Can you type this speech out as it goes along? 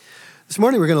This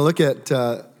morning we're going to look at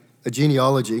a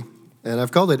genealogy, and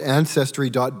I've called it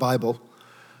Ancestry.Bible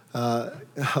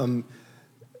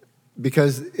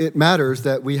because it matters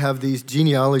that we have these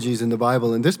genealogies in the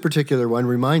Bible, and this particular one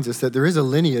reminds us that there is a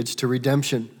lineage to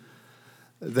redemption,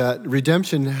 that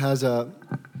redemption has a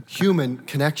human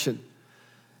connection,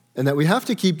 and that we have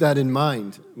to keep that in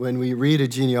mind when we read a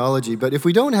genealogy. But if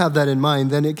we don't have that in mind,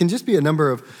 then it can just be a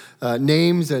number of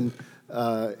names and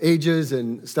ages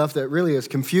and stuff that really is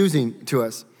confusing to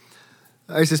us.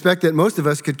 I suspect that most of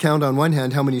us could count on one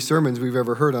hand how many sermons we've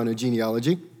ever heard on a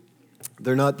genealogy.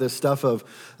 They're not the stuff of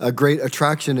a great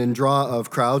attraction and draw of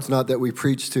crowds, not that we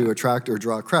preach to attract or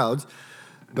draw crowds,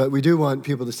 but we do want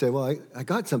people to say, well, I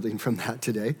got something from that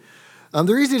today.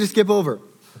 They're easy to skip over,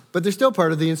 but they're still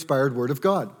part of the inspired Word of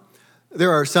God.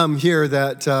 There are some here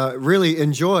that really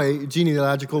enjoy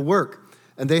genealogical work,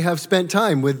 and they have spent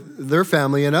time with their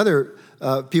family and other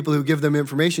people who give them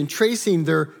information, tracing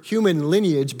their human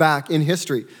lineage back in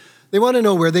history. They want to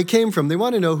know where they came from. They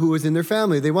want to know who was in their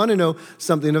family. They want to know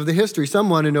something of the history.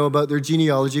 Some want to know about their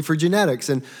genealogy for genetics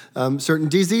and certain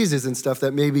diseases and stuff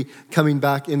that may be coming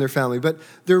back in their family. But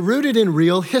they're rooted in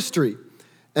real history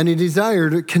and a desire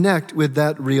to connect with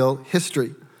that real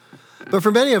history. But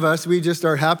for many of us, we just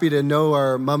are happy to know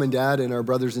our mom and dad and our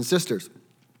brothers and sisters.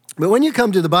 But when you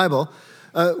come to the Bible,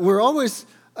 we're always,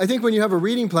 I think when you have a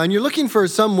reading plan, you're looking for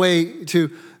some way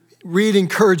to read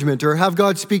encouragement or have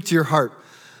God speak to your heart.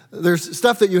 There's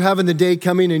stuff that you have in the day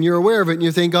coming and you're aware of it and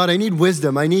you think, God, I need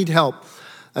wisdom, I need help.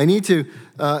 I need to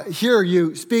hear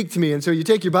you speak to me. And so you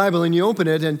take your Bible and you open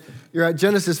it and you're at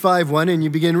Genesis 5:1 and you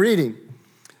begin reading.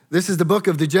 This is the book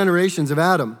of the generations of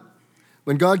Adam.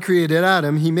 When God created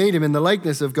Adam, he made him in the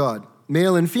likeness of God.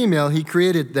 Male and female, he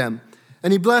created them.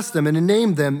 And he blessed them and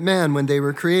named them man when they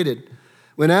were created.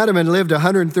 When Adam had lived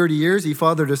 130 years, he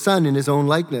fathered a son in his own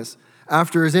likeness,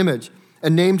 after his image,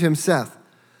 and named him Seth.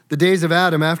 The days of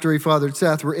Adam after he fathered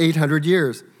Seth were 800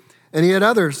 years. And he had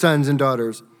other sons and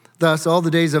daughters. Thus, all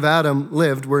the days of Adam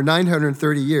lived were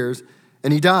 930 years,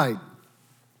 and he died.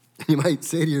 You might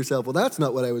say to yourself, well, that's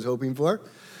not what I was hoping for.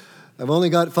 I've only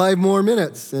got 5 more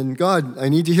minutes, and God, I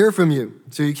need to hear from you.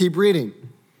 So you keep reading.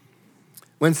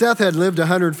 When Seth had lived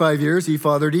 105 years, he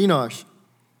fathered Enosh.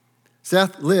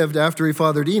 Seth lived after he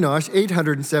fathered Enosh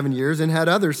 807 years and had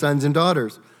other sons and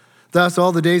daughters. Thus,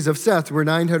 all the days of Seth were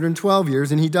 912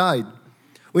 years, and he died.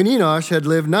 When Enosh had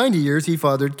lived 90 years, he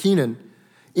fathered Kenan.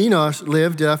 Enosh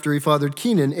lived after he fathered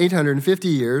Kenan 850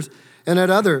 years and had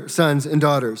other sons and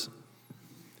daughters.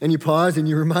 And you pause and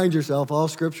you remind yourself all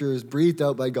Scripture is breathed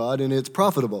out by God, and it's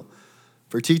profitable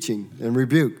for teaching and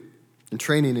rebuke and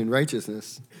training in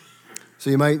righteousness.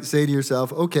 So you might say to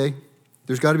yourself, okay,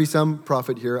 there's got to be some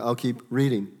profit here. I'll keep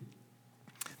reading.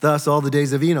 Thus, all the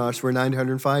days of Enosh were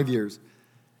 905 years,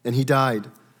 and he died.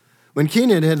 When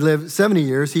Kenan had lived 70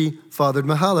 years, he fathered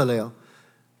Mahalalel.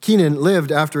 Kenan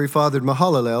lived after he fathered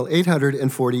Mahalalel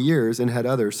 840 years and had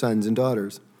other sons and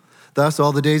daughters. Thus,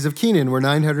 all the days of Kenan were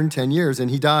 910 years,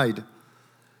 and he died.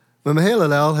 When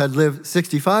Mahalalel had lived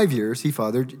 65 years, he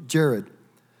fathered Jared.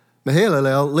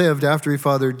 Mahalalel lived after he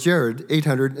fathered Jared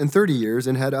 830 years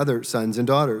and had other sons and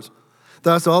daughters.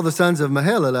 Thus, all the sons of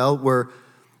Mahalalel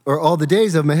all the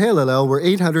days of Mahalalel were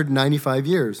 895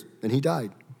 years, and he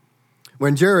died.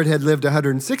 When Jared had lived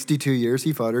 162 years,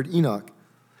 he fathered Enoch.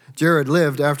 Jared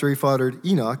lived after he fathered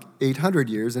Enoch 800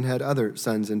 years and had other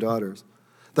sons and daughters.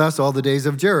 Thus, all the days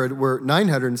of Jared were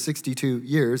 962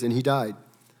 years, and he died.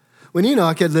 When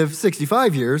Enoch had lived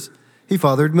 65 years, he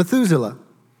fathered Methuselah.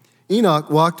 Enoch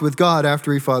walked with God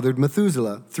after he fathered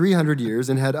Methuselah 300 years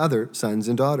and had other sons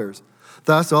and daughters.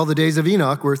 Thus, all the days of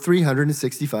Enoch were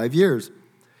 365 years.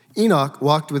 Enoch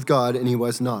walked with God, and he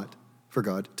was not, for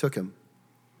God took him.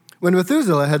 When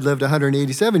Methuselah had lived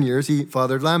 187 years, he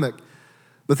fathered Lamech.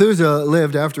 Methuselah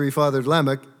lived after he fathered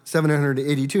Lamech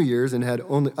 782 years and had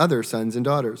only other sons and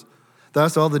daughters.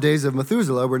 Thus, all the days of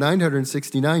Methuselah were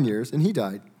 969 years, and he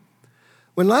died.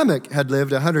 When Lamech had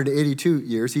lived 182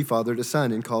 years, he fathered a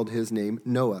son and called his name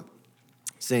Noah,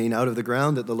 saying, out of the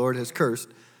ground that the Lord has cursed,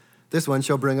 this one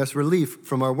shall bring us relief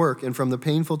from our work and from the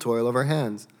painful toil of our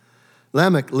hands.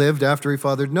 Lamech lived after he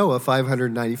fathered Noah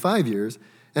 595 years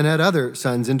and had other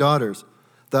sons and daughters.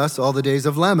 Thus, all the days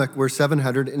of Lamech were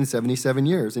 777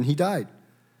 years, and he died.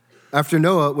 After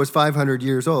Noah was 500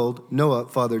 years old, Noah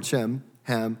fathered Shem,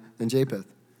 Ham, and Japheth.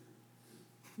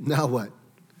 Now what?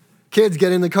 Kids,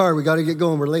 get in the car. We got to get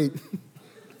going. We're late.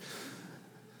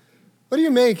 What do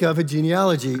you make of a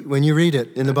genealogy when you read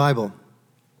it in the Bible?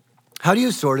 How do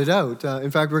you sort it out? In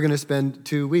fact, we're going to spend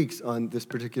 2 weeks on this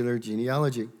particular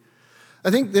genealogy. I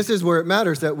think this is where it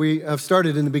matters that we have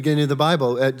started in the beginning of the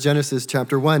Bible at Genesis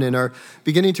chapter 1 and are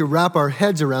beginning to wrap our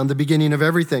heads around the beginning of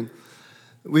everything.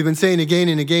 We've been saying again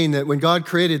and again that when God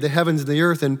created the heavens and the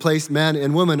earth and placed man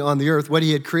and woman on the earth, what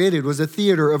he had created was a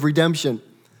theater of redemption.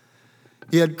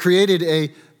 He had created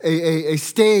a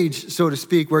stage, so to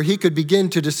speak, where he could begin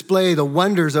to display the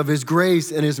wonders of his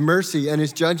grace and his mercy and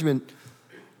his judgment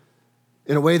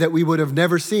in a way that we would have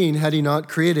never seen had he not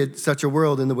created such a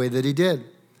world in the way that he did.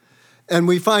 And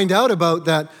we find out about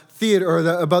that theater, or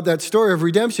about that story of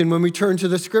redemption when we turn to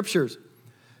the Scriptures.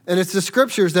 And it's the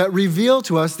Scriptures that reveal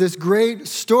to us this great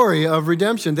story of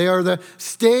redemption. They are the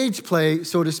stage play,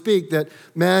 so to speak, that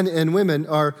man and women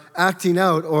are acting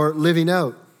out or living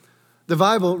out. The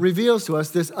Bible reveals to us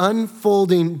this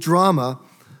unfolding drama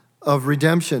of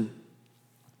redemption.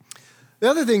 The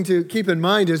other thing to keep in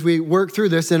mind as we work through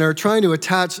this and are trying to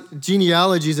attach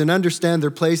genealogies and understand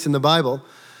their place in the Bible,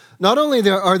 not only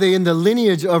are they in the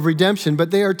lineage of redemption, but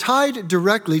they are tied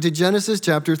directly to Genesis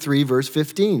chapter 3, verse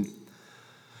 15.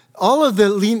 All of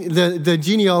the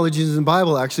genealogies in the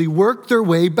Bible actually work their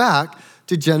way back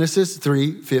to Genesis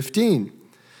 3:15.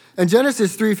 And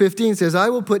Genesis 3:15 says, I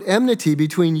will put enmity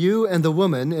between you and the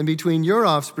woman, and between your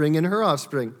offspring and her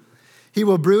offspring. He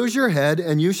will bruise your head,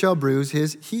 and you shall bruise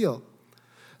his heel.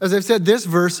 As I've said, this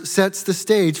verse sets the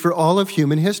stage for all of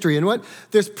human history. And what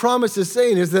this promise is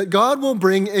saying is that God will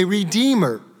bring a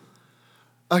redeemer,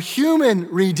 a human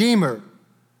redeemer,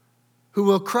 who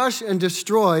will crush and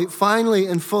destroy finally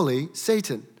and fully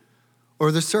Satan,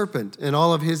 or the serpent, and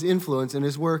all of his influence and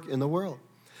his work in the world.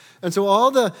 And so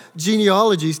all the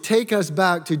genealogies take us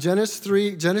back to Genesis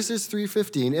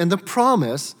 3:15 and the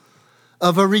promise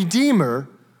of a redeemer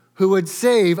who would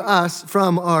save us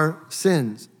from our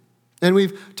sins. And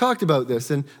we've talked about this,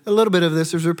 and a little bit of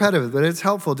this is repetitive, but it's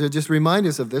helpful to just remind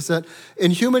us of this, that in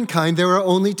humankind there are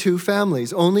only two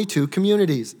families, only two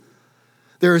communities.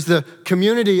 There is the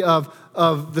community of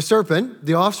the serpent,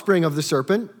 the offspring of the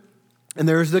serpent, and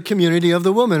there is the community of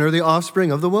the woman, or the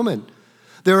offspring of the woman.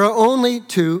 There are only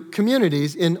two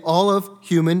communities in all of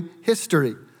human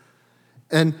history.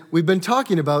 And we've been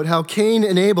talking about how Cain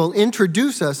and Abel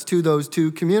introduce us to those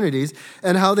two communities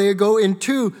and how they go in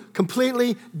two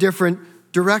completely different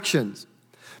directions.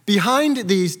 Behind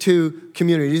these two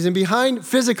communities and behind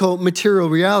physical material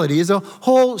reality is a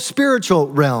whole spiritual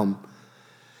realm.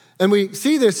 And we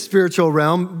see this spiritual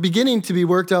realm beginning to be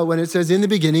worked out when it says, in the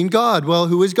beginning, God. Well,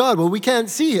 who is God? Well, we can't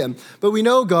see him, but we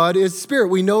know God is spirit.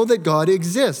 We know that God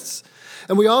exists.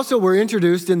 And we also were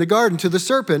introduced in the garden to the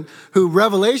serpent, who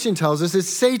Revelation tells us is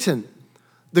Satan,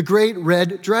 the great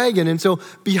red dragon. And so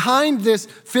behind this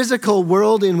physical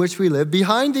world in which we live,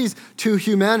 behind these two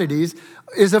humanities,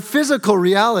 is a physical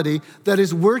reality that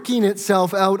is working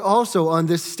itself out also on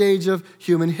this stage of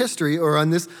human history, or on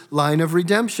this line of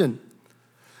redemption.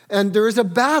 And there is a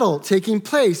battle taking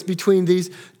place between these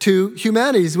two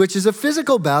humanities, which is a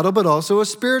physical battle, but also a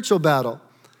spiritual battle.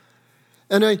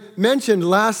 And I mentioned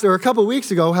a couple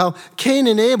weeks ago, how Cain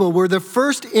and Abel were the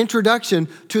first introduction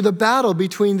to the battle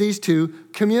between these two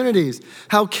communities.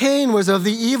 How Cain was of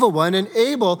the evil one and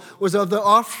Abel was of the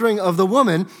offspring of the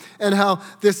woman, and how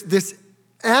this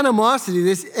animosity,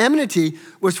 this enmity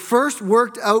was first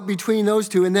worked out between those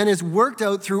two and then is worked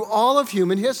out through all of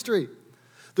human history.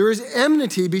 There is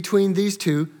enmity between these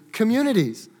two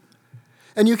communities.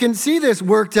 And you can see this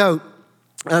worked out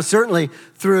certainly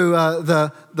through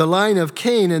the line of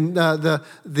Cain and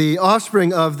the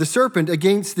offspring of the serpent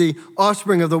against the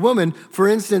offspring of the woman. For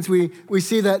instance, we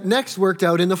see that next worked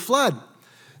out in the flood.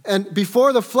 And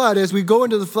before the flood, as we go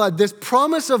into the flood, this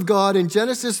promise of God in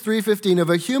Genesis 3:15 of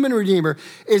a human redeemer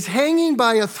is hanging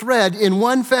by a thread in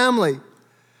one family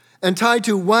and tied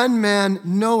to one man,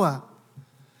 Noah.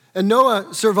 And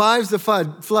Noah survives the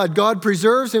flood. God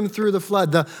preserves him through the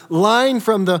flood. The line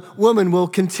from the woman will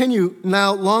continue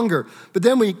now longer. But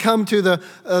then we come to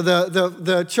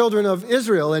the children of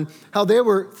Israel and how they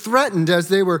were threatened as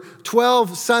they were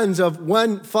 12 sons of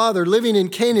one father living in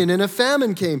Canaan, and a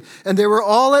famine came. And they were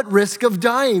all at risk of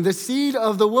dying. The seed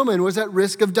of the woman was at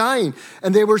risk of dying.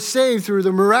 And they were saved through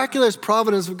the miraculous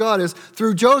providence of God. As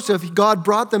through Joseph, God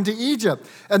brought them to Egypt.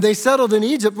 And they settled in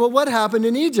Egypt. Well, what happened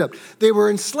in Egypt? They were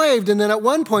enslaved. And then at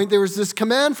one point, there was this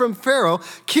command from Pharaoh,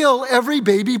 kill every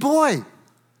baby boy,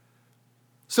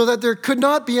 so that there could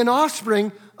not be an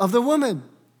offspring of the woman.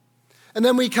 And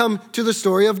then we come to the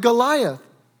story of Goliath,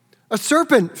 a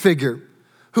serpent figure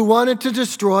who wanted to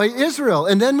destroy Israel.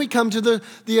 And then we come to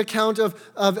the account of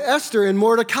Esther and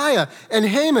Mordecai and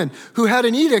Haman, who had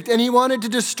an edict, and he wanted to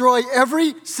destroy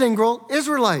every single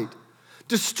Israelite,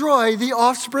 destroy the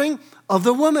offspring of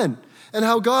the woman. and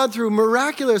how God, through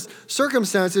miraculous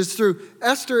circumstances, through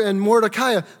Esther and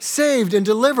Mordecai, saved and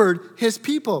delivered his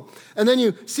people. And then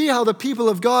you see how the people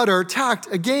of God are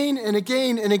attacked again and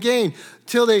again and again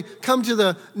till they come to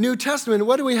the New Testament.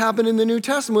 What do we happen in the New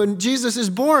Testament when Jesus is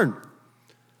born?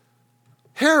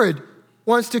 Herod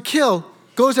wants to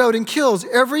goes out and kills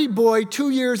every boy 2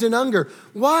 years and younger.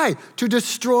 Why? To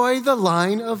destroy the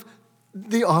line of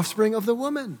the offspring of the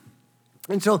woman.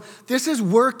 And so this is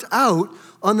worked out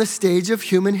on the stage of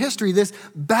human history, this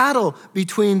battle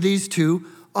between these two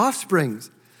offsprings.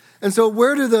 And so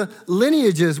where do the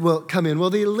lineages come in? Well,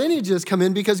 the lineages come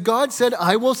in because God said,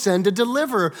 I will send a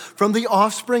deliverer from the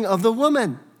offspring of the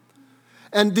woman.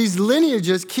 And these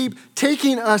lineages keep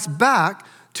taking us back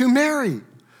to Mary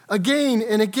again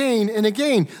and again and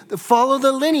again. Follow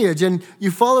the lineage, and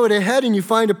you follow it ahead, and you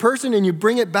find a person, and you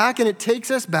bring it back, and it takes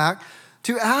us back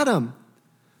to Adam.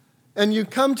 And you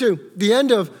come to the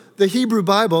end of the Hebrew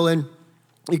Bible, and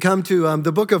you come to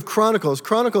the book of Chronicles.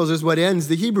 Chronicles is what ends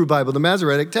the Hebrew Bible, the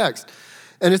Masoretic text.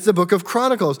 And it's the book of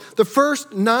Chronicles. The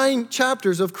first 9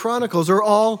 chapters of Chronicles are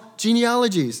all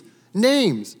genealogies,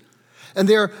 names. And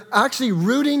they're actually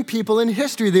rooting people in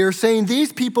history. They're saying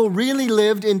these people really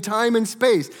lived in time and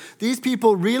space. These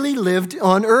people really lived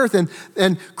on earth.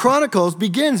 And Chronicles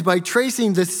begins by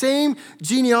tracing the same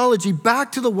genealogy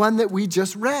back to the one that we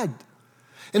just read.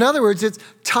 In other words, it's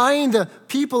tying the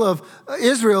people of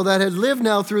Israel that had lived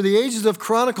now through the ages of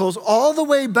Chronicles all the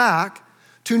way back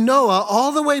to Noah,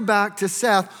 all the way back to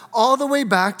Seth, all the way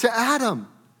back to Adam.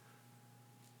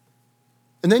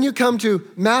 And then you come to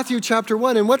Matthew chapter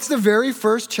 1, and what's the very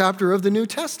first chapter of the New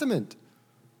Testament?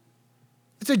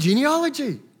 It's a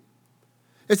genealogy.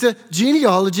 It's a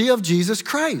genealogy of Jesus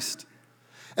Christ.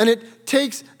 And it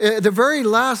takes, the very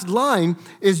last line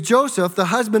is Joseph, the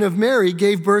husband of Mary,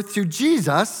 gave birth to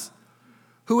Jesus,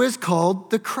 who is called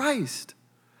the Christ.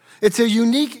 It's a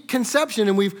unique conception,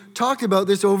 and we've talked about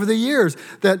this over the years,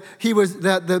 that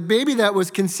the baby that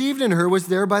was conceived in her was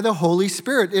there by the Holy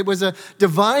Spirit. It was a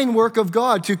divine work of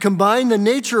God to combine the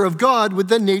nature of God with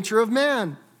the nature of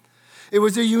man. It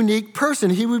was a unique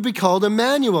person. He would be called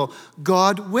Emmanuel,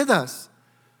 God with us.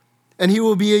 And he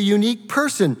will be a unique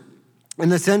person in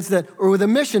the sense that, or with a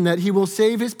mission that he will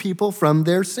save his people from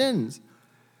their sins.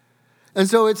 And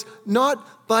so it's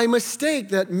not by mistake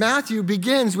that Matthew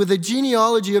begins with a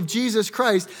genealogy of Jesus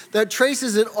Christ that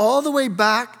traces it all the way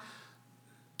back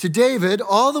to David,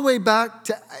 all the way back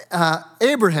to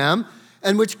Abraham,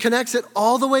 and which connects it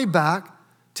all the way back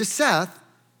to Seth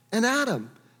and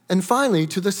Adam, and finally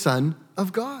to the Son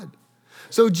of God.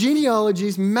 So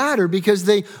genealogies matter because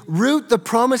they root the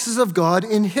promises of God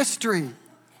in history.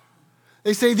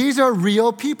 They say these are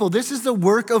real people. This is the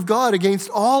work of God against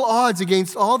all odds,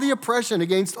 against all the oppression,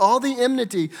 against all the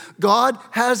enmity. God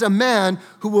has a man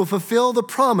who will fulfill the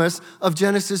promise of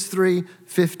Genesis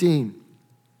 3:15.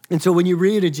 And so when you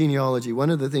read a genealogy, one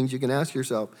of the things you can ask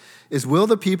yourself is, will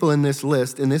the people in this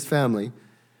list, in this family,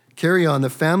 carry on the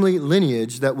family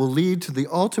lineage that will lead to the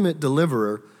ultimate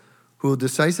deliverer who will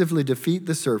decisively defeat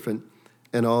the serpent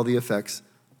and all the effects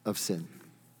of sin?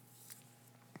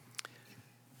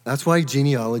 That's why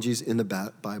genealogies in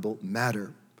the Bible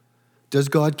matter. Does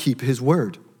God keep his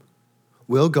word?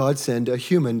 Will God send a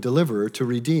human deliverer to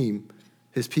redeem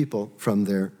his people from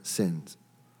their sins?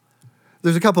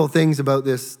 There's a couple of things about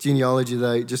this genealogy that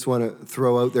I just want to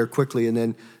throw out there quickly and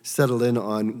then settle in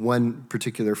on one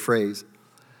particular phrase.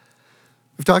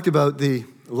 We've talked about the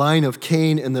line of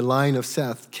Cain and the line of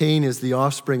Seth. Cain is the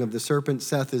offspring of the serpent.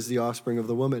 Seth is the offspring of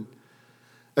the woman.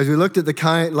 As we looked at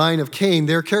the line of Cain,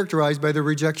 they're characterized by the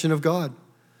rejection of God.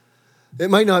 It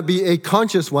might not be a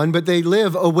conscious one, but they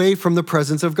live away from the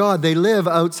presence of God. They live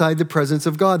outside the presence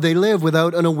of God. They live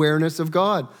without an awareness of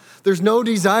God. There's no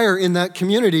desire in that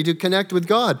community to connect with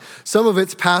God. Some of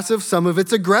it's passive, some of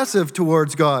it's aggressive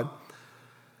towards God.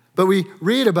 But we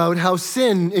read about how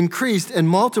sin increased and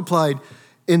multiplied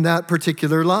in that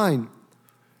particular line.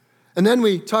 And then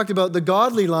we talked about the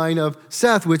godly line of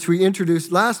Seth, which we introduced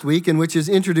last week and which is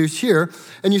introduced here.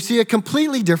 And you see a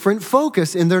completely different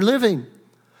focus in their living.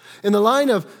 In the line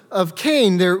of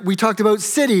Cain, we talked about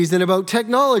cities and about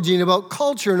technology and about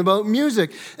culture and about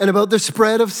music and about the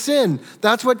spread of sin.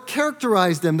 That's what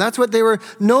characterized them. That's what they were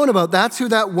known about. That's who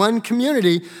that one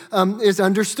community is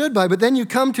understood by. But then you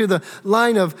come to the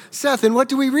line of Seth, and what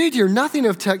do we read here? Nothing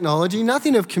of technology,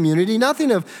 nothing of community, nothing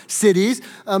of cities,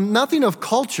 nothing of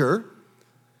culture.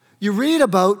 You read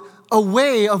about a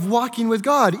way of walking with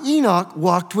God. Enoch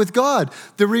walked with God.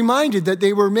 They're reminded that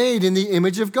they were made in the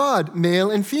image of God,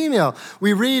 male and female.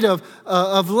 We read of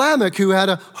Lamech, who had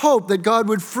a hope that God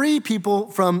would free people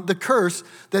from the curse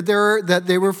that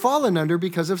they were fallen under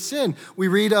because of sin. We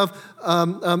read of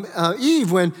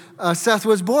Eve when Seth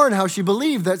was born, how she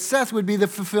believed that Seth would be the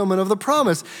fulfillment of the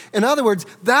promise. In other words,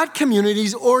 that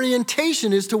community's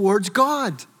orientation is towards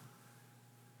God.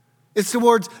 It's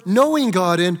towards knowing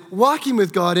God and walking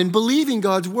with God and believing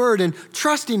God's word and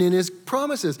trusting in his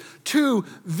promises. Two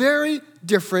very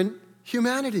different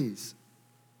humanities.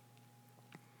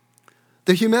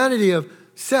 The humanity of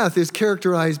Seth is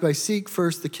characterized by seek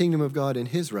first the kingdom of God and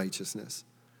his righteousness,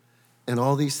 and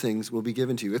all these things will be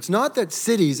given to you. It's not that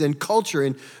cities and culture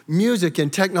and music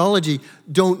and technology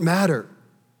don't matter.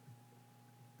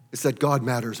 It's that God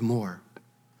matters more,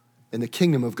 and the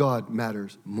kingdom of God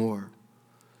matters more.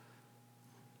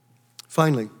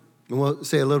 Finally, and we'll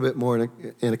say a little bit more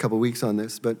in a couple of weeks on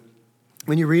this, but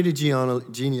when you read a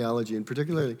genealogy, and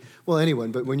particularly, well,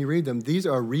 anyone, but when you read them, these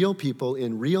are real people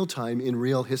in real time, in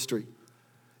real history.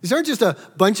 These aren't just a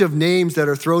bunch of names that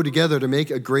are thrown together to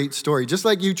make a great story. Just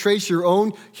like you trace your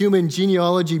own human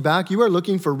genealogy back, you are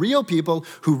looking for real people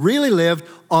who really lived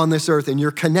on this earth, and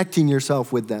you're connecting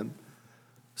yourself with them.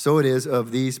 So it is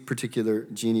of these particular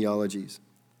genealogies.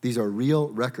 These are real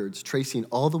records tracing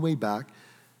all the way back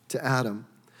to Adam.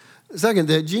 Second,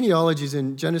 the genealogies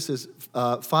in Genesis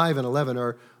 5 and 11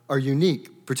 are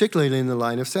unique, particularly in the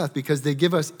line of Seth, because they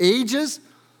give us ages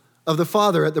of the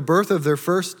father at the birth of their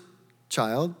first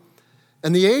child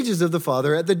and the ages of the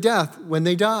father at the death when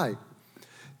they die.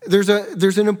 There's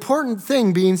an important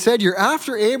thing being said here.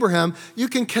 After Abraham, you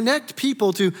can connect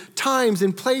people to times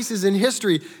and places in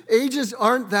history. Ages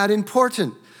aren't that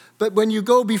important. But when you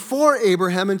go before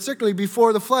Abraham, and certainly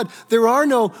before the flood, there are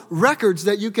no records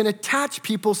that you can attach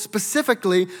people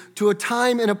specifically to a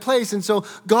time and a place. And so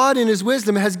God in his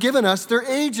wisdom has given us their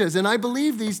ages, and I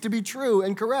believe these to be true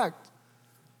and correct.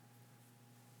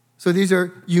 So these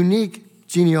are unique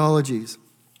genealogies.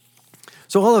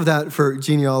 So all of that for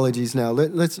genealogies now.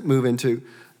 Let's move into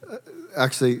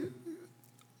actually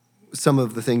some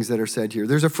of the things that are said here.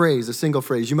 There's a phrase, a single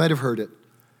phrase. You might have heard it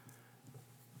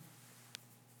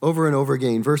over and over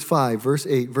again. Verse 5, verse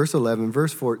 8, verse 11,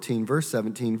 verse 14, verse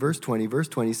 17, verse 20, verse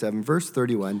 27, verse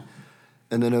 31,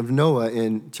 and then of Noah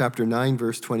in chapter 9,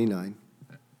 verse 29.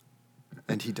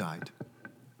 And he died.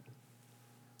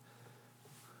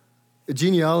 A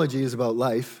genealogy is about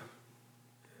life.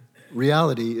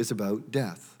 Reality is about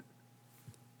death.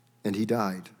 And he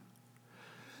died.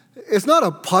 It's not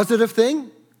a positive thing,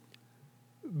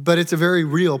 but it's a very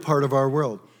real part of our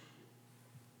world.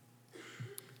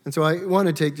 And so I want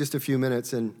to take just a few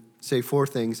minutes and say 4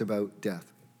 things about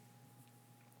death.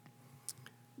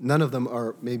 None of them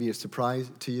are maybe a surprise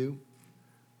to you,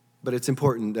 but it's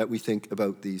important that we think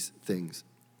about these things.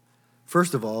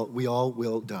 First of all, we all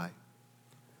will die.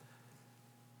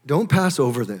 Don't pass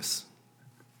over this.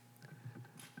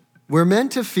 We're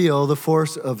meant to feel the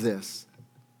force of this.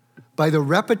 By the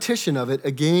repetition of it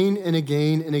again and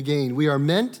again and again, we are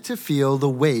meant to feel the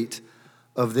weight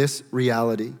of this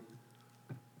reality.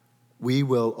 We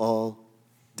will all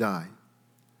die.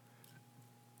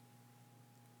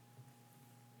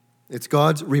 It's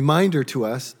God's reminder to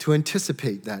us to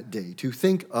anticipate that day, to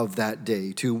think of that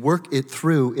day, to work it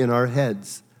through in our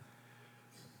heads.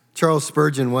 Charles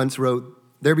Spurgeon once wrote,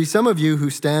 "There be some of you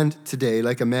who stand today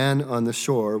like a man on the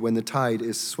shore when the tide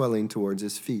is swelling towards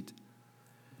his feet.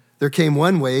 There came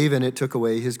one wave and it took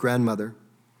away his grandmother.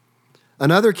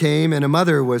 Another came and a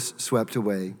mother was swept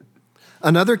away.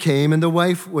 Another came and the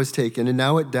wife was taken, and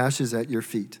now it dashes at your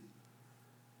feet.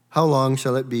 How long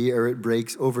shall it be ere it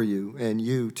breaks over you, and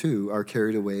you too are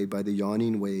carried away by the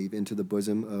yawning wave into the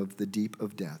bosom of the deep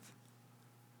of death?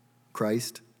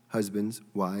 Christ, husbands,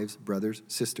 wives, brothers,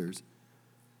 sisters,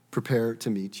 prepare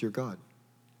to meet your God."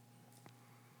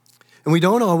 And we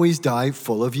don't always die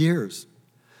full of years.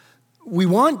 We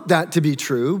want that to be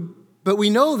true, but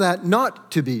we know that not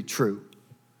to be true.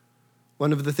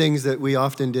 One of the things that we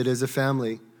often did as a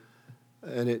family,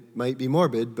 and it might be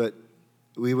morbid, but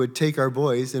we would take our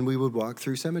boys and we would walk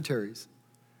through cemeteries.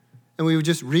 And we would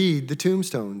just read the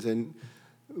tombstones, and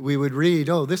we would read,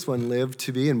 oh, this one lived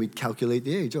to be, and we'd calculate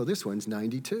the age. Oh, this one's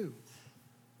 92.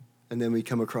 And then we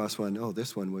come across one, oh,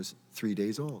 this one was 3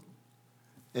 days old.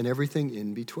 And everything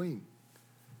in between.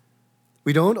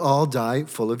 We don't all die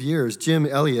full of years. Jim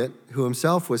Elliot, who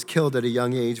himself was killed at a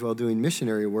young age while doing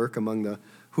missionary work among the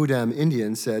Hoodam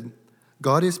Indians, said,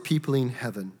 "God is peopling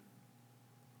heaven.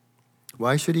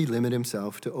 Why should he limit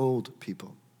himself to old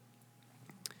people?"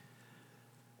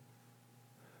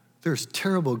 There's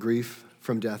terrible grief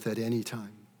from death at any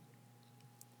time.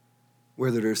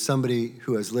 Whether there's somebody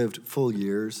who has lived full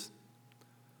years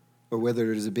or whether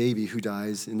there's a baby who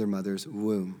dies in their mother's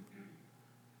womb.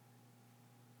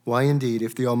 Why indeed,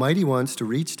 if the Almighty wants to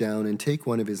reach down and take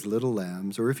one of his little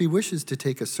lambs, or if he wishes to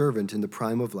take a servant in the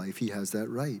prime of life, he has that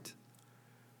right.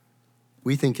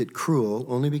 We think it cruel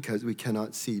only because we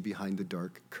cannot see behind the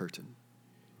dark curtain.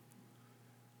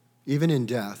 Even in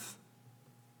death,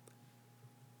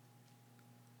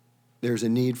 there's a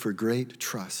need for great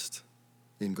trust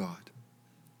in God.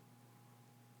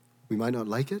 We might not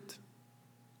like it.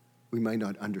 We might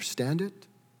not understand it.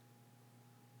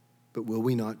 But will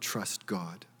we not trust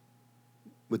God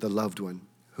with a loved one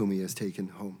whom he has taken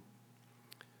home?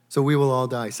 So we will all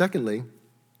die. Secondly,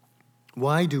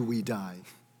 why do we die?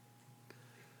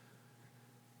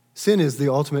 Sin is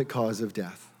the ultimate cause of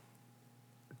death.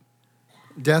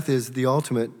 Death is the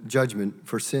ultimate judgment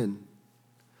for sin.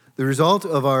 The result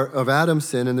of Adam's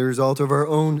sin and the result of our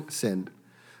own sin.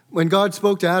 When God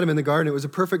spoke to Adam in the garden, it was a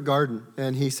perfect garden.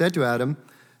 And he said to Adam,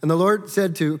 and the Lord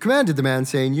commanded the man,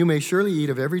 saying, you may surely eat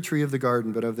of every tree of the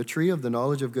garden, but of the tree of the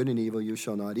knowledge of good and evil you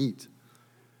shall not eat.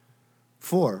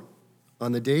 For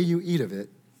on the day you eat of it,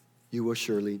 you will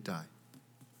surely die.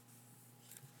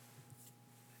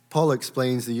 Paul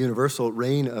explains the universal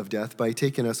reign of death by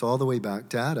taking us all the way back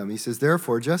to Adam. He says,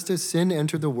 therefore, just as sin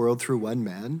entered the world through one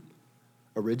man,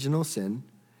 original sin,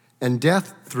 and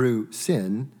death through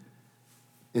sin,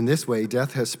 in this way,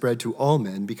 death has spread to all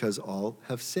men because all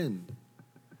have sinned.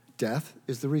 Death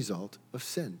is the result of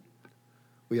sin.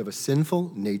 We have a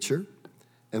sinful nature,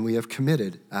 and we have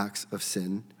committed acts of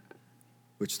sin,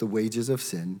 which the wages of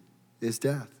sin is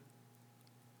death.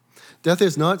 Death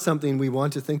is not something we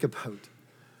want to think about.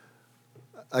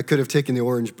 I could have taken the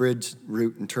Orange Bridge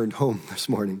route and turned home this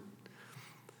morning.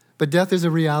 But death is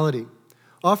a reality.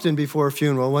 Often before a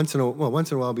funeral, once in a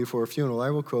while before a funeral, I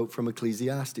will quote from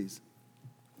Ecclesiastes.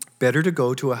 Better to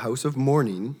go to a house of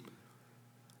mourning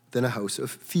than a house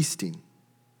of feasting.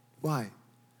 Why?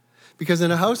 Because in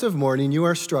a house of mourning, you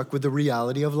are struck with the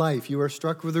reality of life. You are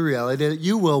struck with the reality that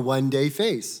you will one day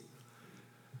face.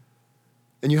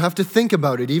 And you have to think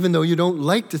about it, even though you don't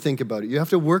like to think about it. You have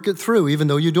to work it through, even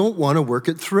though you don't want to work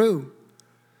it through.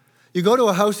 You go to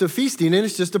a house of feasting, and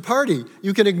it's just a party.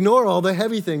 You can ignore all the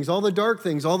heavy things, all the dark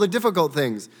things, all the difficult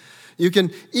things. You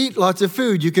can eat lots of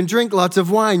food. You can drink lots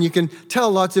of wine. You can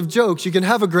tell lots of jokes. You can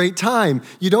have a great time.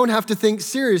 You don't have to think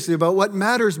seriously about what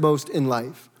matters most in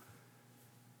life.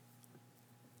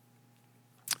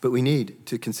 But we need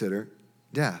to consider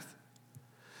death.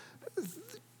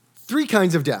 3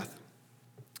 kinds of death.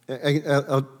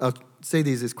 I'll say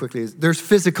these as quickly as there's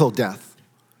physical death.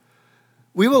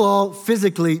 We will all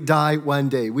physically die one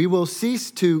day. We will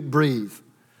cease to breathe.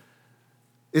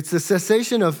 It's the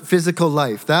cessation of physical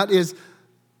life. That is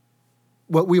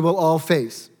what we will all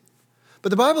face. But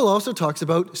the Bible also talks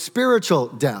about spiritual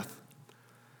death.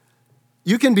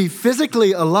 You can be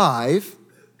physically alive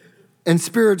and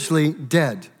spiritually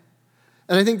dead.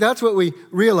 And I think that's what we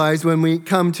realize when we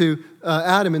come to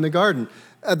Adam in the garden.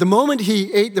 At the moment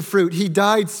he ate the fruit, he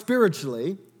died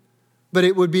spiritually, but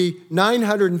it would be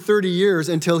 930 years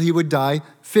until he would die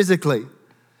physically.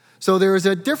 So there is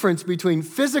a difference between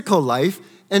physical life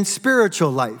and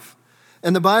spiritual life.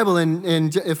 And the Bible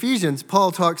in Ephesians,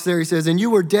 Paul talks there, he says, and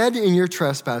you were dead in your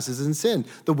trespasses and sin.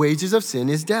 The wages of sin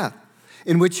is death,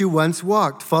 in which you once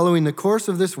walked, following the course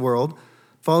of this world,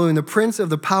 following the prince of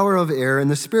the power of air and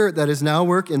the spirit that is now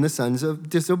work in the sons of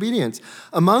disobedience,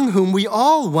 among whom we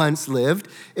all once lived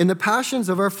in the passions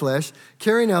of our flesh,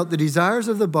 carrying out the desires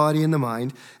of the body and the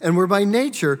mind, and were by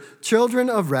nature children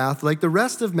of wrath like the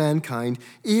rest of mankind,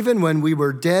 even when we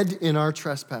were dead in our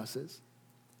trespasses.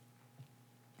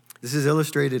 This is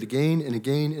illustrated again and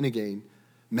again and again.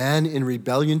 Man in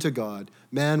rebellion to God,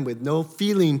 man with no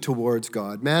feeling towards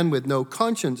God, man with no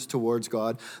conscience towards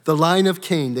God. The line of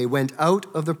Cain, they went out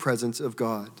of the presence of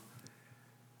God.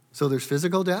 So there's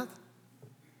physical death.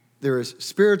 There is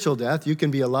spiritual death. You can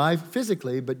be alive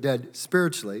physically, but dead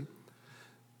spiritually.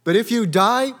 But if you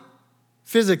die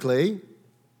physically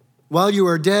while you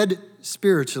are dead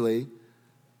spiritually,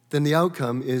 then the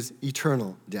outcome is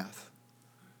eternal death.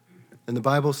 And the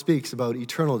Bible speaks about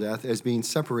eternal death as being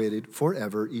separated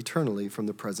forever, eternally from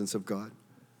the presence of God.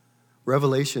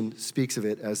 Revelation speaks of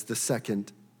it as the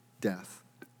second death.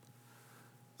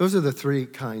 Those are the 3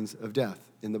 kinds of death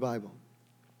in the Bible.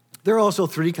 There are also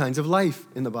 3 kinds of life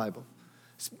in the Bible.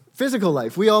 Physical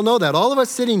life, we all know that. All of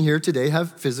us sitting here today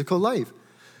have physical life.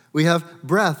 We have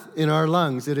breath in our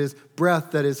lungs. It is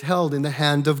breath that is held in the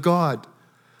hand of God.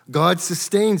 God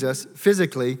sustains us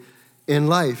physically in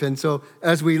life. And so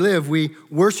as we live, we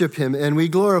worship him and we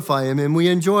glorify him and we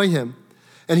enjoy him.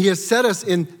 And he has set us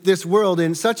in this world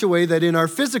in such a way that in our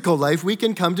physical life, we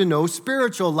can come to know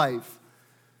spiritual life.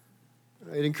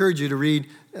 I'd encourage you to read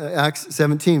Acts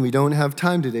 17. We don't have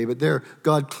time today, but there,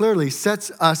 God clearly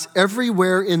sets us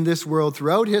everywhere in this world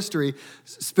throughout history,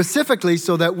 specifically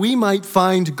so that we might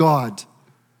find God.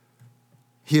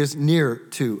 He is near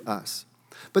to us.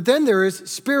 But then there is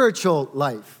spiritual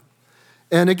life.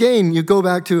 And again, you go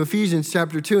back to Ephesians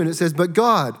chapter 2, and it says, "But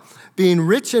God, being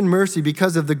rich in mercy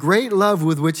because of the great love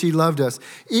with which he loved us,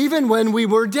 even when we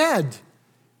were dead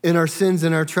in our sins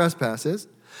and our trespasses,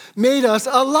 made us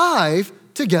alive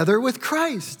together with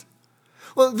Christ."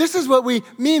 Well, this is what we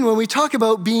mean when we talk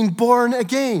about being born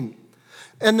again.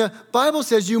 And the Bible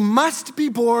says you must be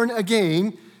born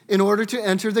again in order to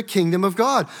enter the kingdom of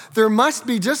God. There must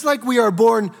be, just like we are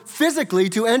born physically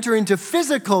to enter into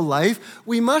physical life,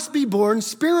 we must be born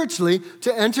spiritually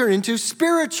to enter into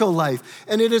spiritual life.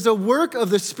 And it is a work of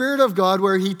the Spirit of God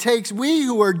where he takes we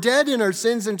who are dead in our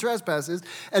sins and trespasses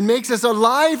and makes us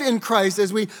alive in Christ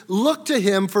as we look to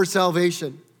him for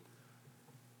salvation.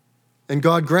 And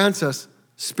God grants us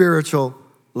spiritual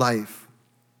life.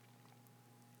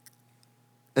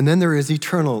 And then there is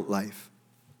eternal life.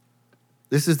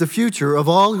 This is the future of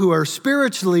all who are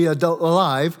spiritually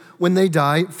alive when they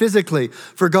die physically.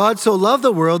 For God so loved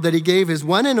the world that he gave his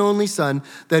one and only Son,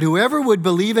 that whoever would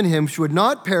believe in him should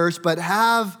not perish but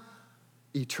have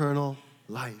eternal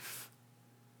life.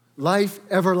 Life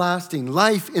everlasting,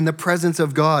 life in the presence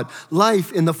of God,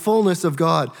 life in the fullness of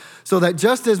God. So that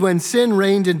just as when sin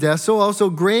reigned in death, so also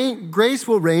grace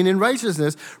will reign in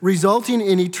righteousness, resulting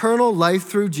in eternal life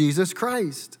through Jesus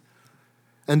Christ.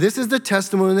 And this is the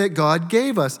testimony that God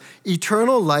gave us,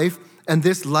 eternal life, and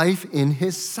this life in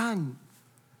his Son.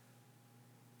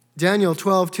 Daniel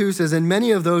 12:2 says, "And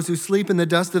many of those who sleep in the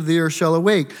dust of the earth shall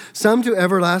awake, some to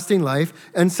everlasting life,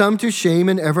 and some to shame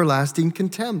and everlasting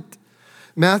contempt."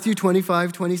 Matthew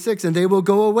 25:26, "And they will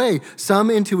go away, some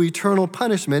into eternal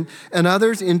punishment, and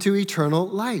others into eternal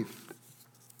life."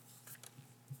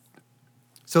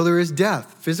 So there is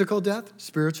death, physical death,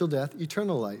 spiritual death,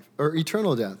 eternal life, or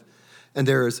eternal death. And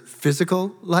there is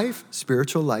physical life,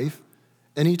 spiritual life,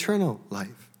 and eternal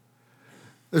life.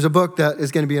 There's a book that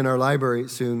is going to be in our library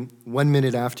soon, 1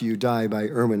 Minute After You Die by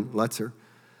Erwin Lutzer.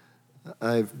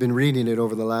 I've been reading it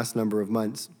over the last number of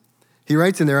months. He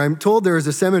writes in there, "I'm told there is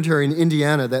a cemetery in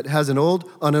Indiana that has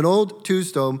on an old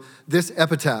tombstone this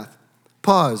epitaph: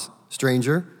 'Pause,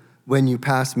 stranger, when you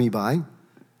pass me by.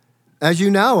 As you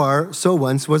now are, so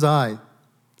once was I.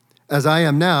 As I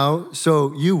am now,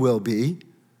 so you will be.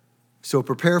 So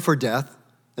prepare for death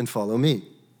and follow me.'"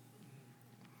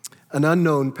 An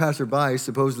unknown passerby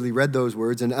supposedly read those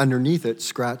words and underneath it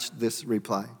scratched this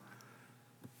reply: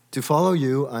 "To follow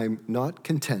you, I'm not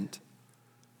content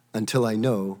until I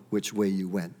know which way you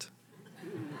went."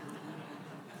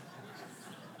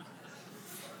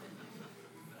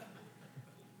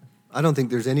 I don't think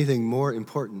there's anything more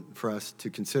important for us to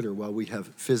consider while we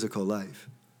have physical life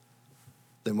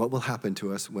than what will happen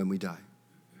to us when we die.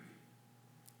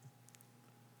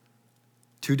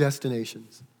 Two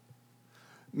destinations.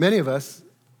 Many of us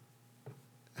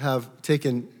have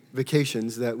taken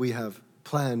vacations that we have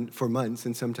planned for months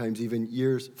and sometimes even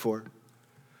years for.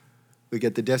 We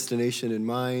get the destination in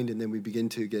mind, and then we begin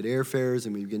to get airfares,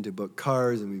 and we begin to book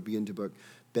cars, and we begin to book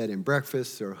bed and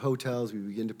breakfasts or hotels. We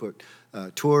begin to book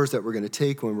tours that we're going to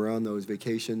take when we're on those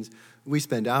vacations. We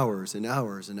spend hours and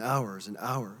hours and hours and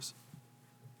hours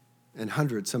and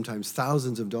hundreds, sometimes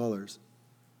thousands of dollars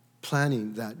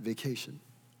planning that vacation.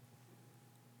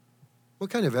 What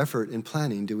kind of effort and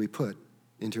planning do we put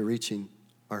into reaching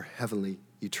our heavenly,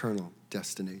 eternal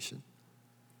destination?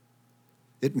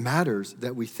 It matters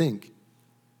that we think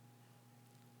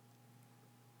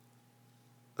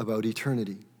about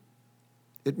eternity.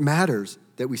 It matters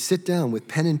that we sit down with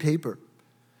pen and paper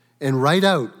and write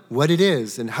out what it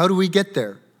is and how do we get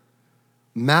there.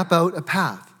 Map out a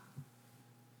path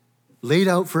laid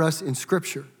out for us in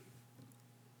Scripture.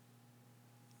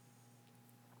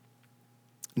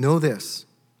 Know this,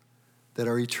 that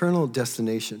our eternal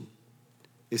destination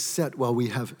is set while we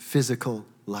have physical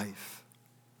life.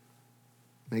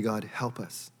 May God help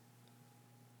us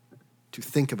to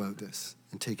think about this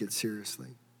and take it seriously.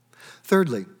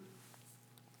 Thirdly,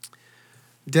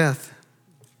 death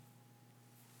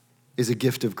is a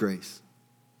gift of grace.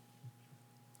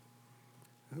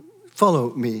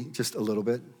 Follow me just a little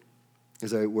bit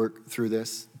as I work through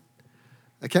this.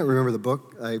 I can't remember the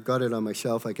book. I've got it on my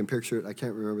shelf. I can picture it. I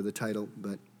can't remember the title,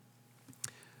 but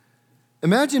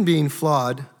imagine being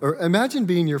flawed, or imagine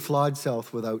being your flawed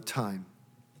self without time.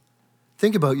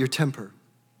 Think about your temper,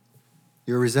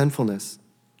 your resentfulness,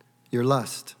 your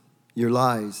lust, your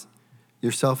lies,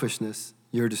 your selfishness,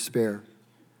 your despair.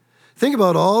 Think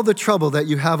about all the trouble that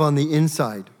you have on the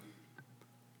inside.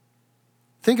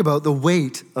 Think about the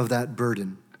weight of that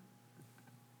burden.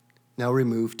 Now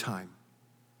remove time.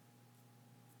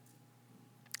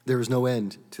 There is no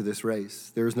end to this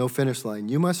race. There is no finish line.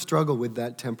 You must struggle with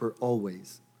that temper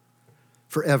always,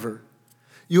 forever.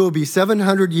 You will be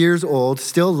 700 years old,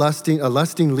 still a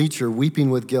lusting leecher,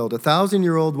 weeping with guilt, a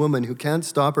 1,000-year-old woman who can't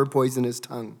stop her poisonous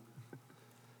tongue.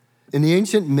 In the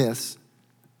ancient myths,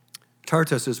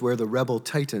 Tartarus is where the rebel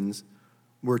titans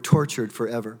were tortured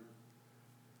forever.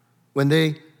 When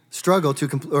they struggle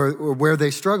or where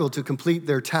they struggle to complete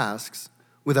their tasks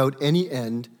without any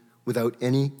end, without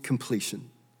any completion.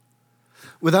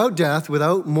 Without death,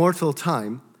 without mortal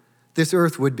time, this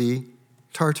earth would be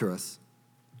Tartarus.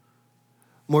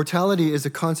 Mortality is a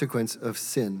consequence of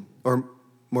sin, or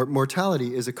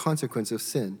mortality is a consequence of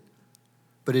sin,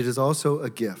 but it is also a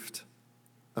gift,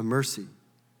 a mercy,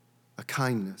 a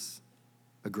kindness,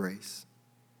 a grace.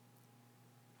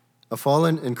 A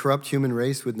fallen and corrupt human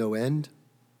race with no end,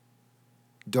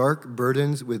 dark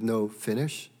burdens with no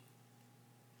finish.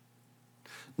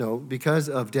 No, because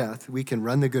of death, we can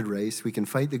run the good race, we can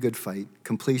fight the good fight.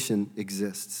 Completion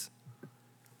exists.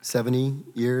 70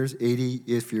 years, 80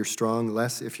 if you're strong,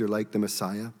 less if you're like the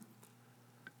Messiah.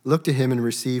 Look to him and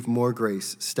receive more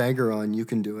grace. Stagger on, you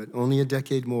can do it. Only a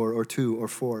decade more, or 2 or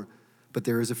 4, but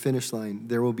there is a finish line.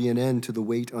 There will be an end to the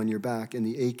weight on your back and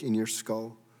the ache in your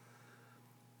skull.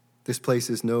 This place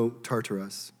is no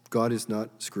Tartarus. God is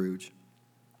not Scrooge.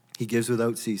 He gives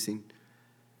without ceasing.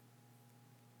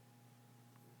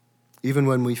 Even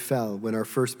when we fell, when our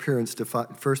first parents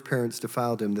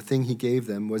defiled him, the thing he gave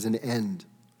them was an end,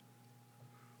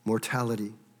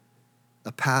 mortality,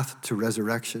 a path to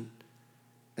resurrection,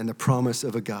 and the promise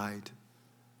of a guide.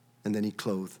 And then he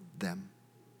clothed them.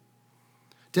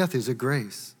 Death is a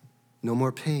grace. No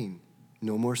more pain,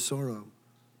 no more sorrow,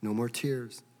 no more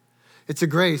tears. It's a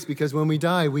grace because when we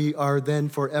die, we are then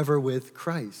forever with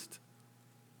Christ.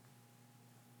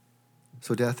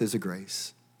 So death is a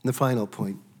grace. And the final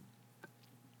point.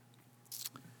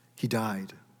 He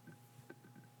died.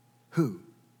 Who?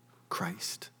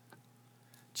 Christ.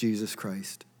 Jesus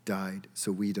Christ died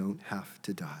so we don't have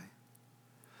to die.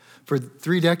 For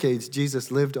 3 decades, Jesus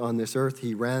lived on this earth.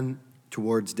 He ran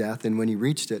towards death, and when he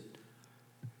reached it,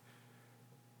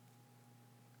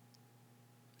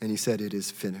 and he said, "It is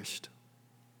finished."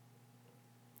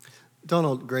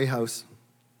 Donald Gray Barnhouse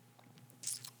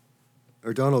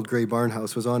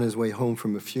was on his way home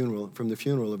from the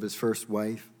funeral of his first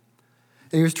wife.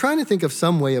 And he was trying to think of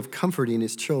some way of comforting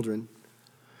his children.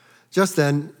 Just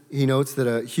then, he notes that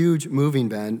a huge moving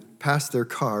van passed their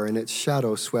car and its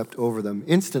shadow swept over them.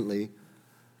 Instantly,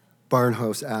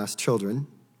 Barnhouse asked children,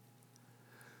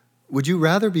 "Would you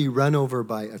rather be run over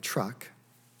by a truck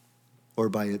or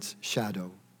by its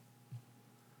shadow?"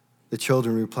 The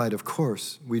children replied, "Of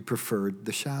course, we'd preferred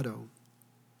the shadow."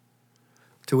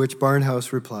 To which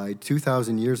Barnhouse replied,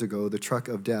 2,000 years ago, the truck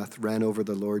of death ran over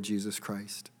the Lord Jesus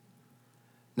Christ.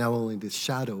 Now only the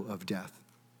shadow of death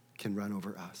can run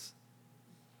over us.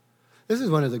 This is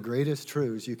one of the greatest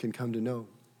truths you can come to know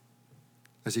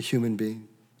as a human being.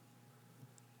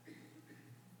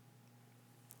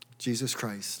 Jesus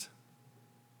Christ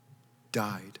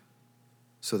died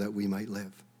so that we might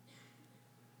live.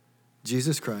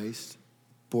 Jesus Christ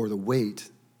bore the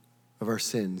weight of our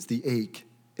sins, the ache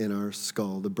in our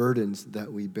skull, the burdens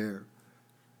that we bear.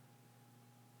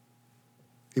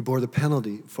 He bore the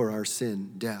penalty for our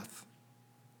sin, death,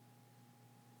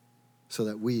 so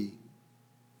that we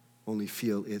only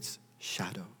feel its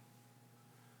shadow.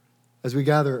 As we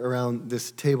gather around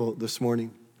this table this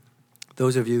morning,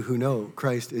 those of you who know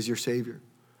Christ is your Savior,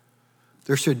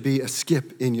 there should be a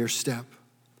skip in your step.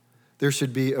 There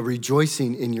should be a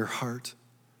rejoicing in your heart.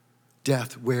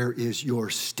 Death, where is your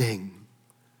sting?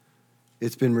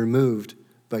 It's been removed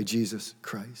by Jesus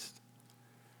Christ.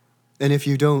 And if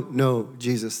you don't know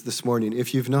Jesus this morning,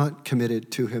 if you've not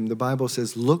committed to him, the Bible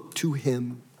says, look to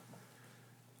him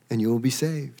and you will be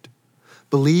saved.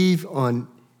 Believe on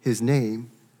his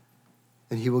name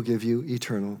and he will give you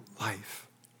eternal life.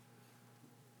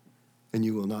 And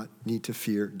you will not need to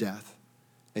fear death.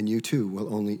 And you too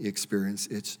will only experience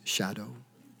its shadow.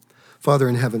 Father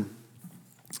in heaven,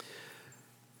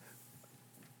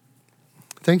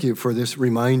 thank you for this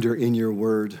reminder in your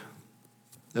word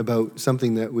about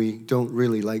something that we don't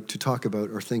really like to talk about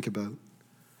or think about.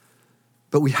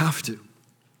 But we have to.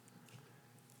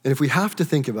 And if we have to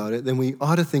think about it, then we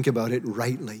ought to think about it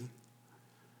rightly.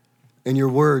 And your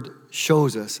word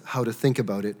shows us how to think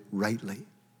about it rightly.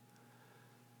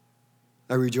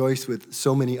 I rejoice with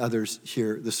so many others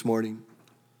here this morning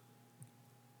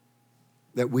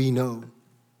that we know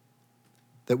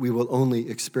that we will only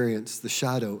experience the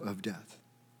shadow of death.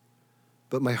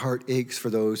 But my heart aches for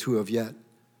those who have yet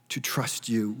to trust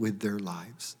you with their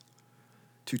lives,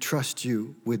 to trust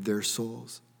you with their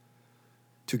souls,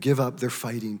 to give up their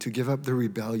fighting, to give up their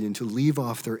rebellion, to leave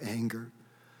off their anger,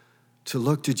 to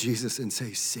look to Jesus and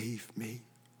say, save me,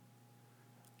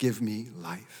 give me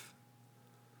life.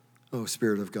 Oh,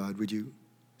 Spirit of God, would you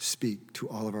speak to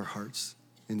all of our hearts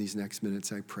in these next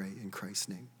minutes, I pray, in Christ's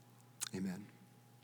name. Amen.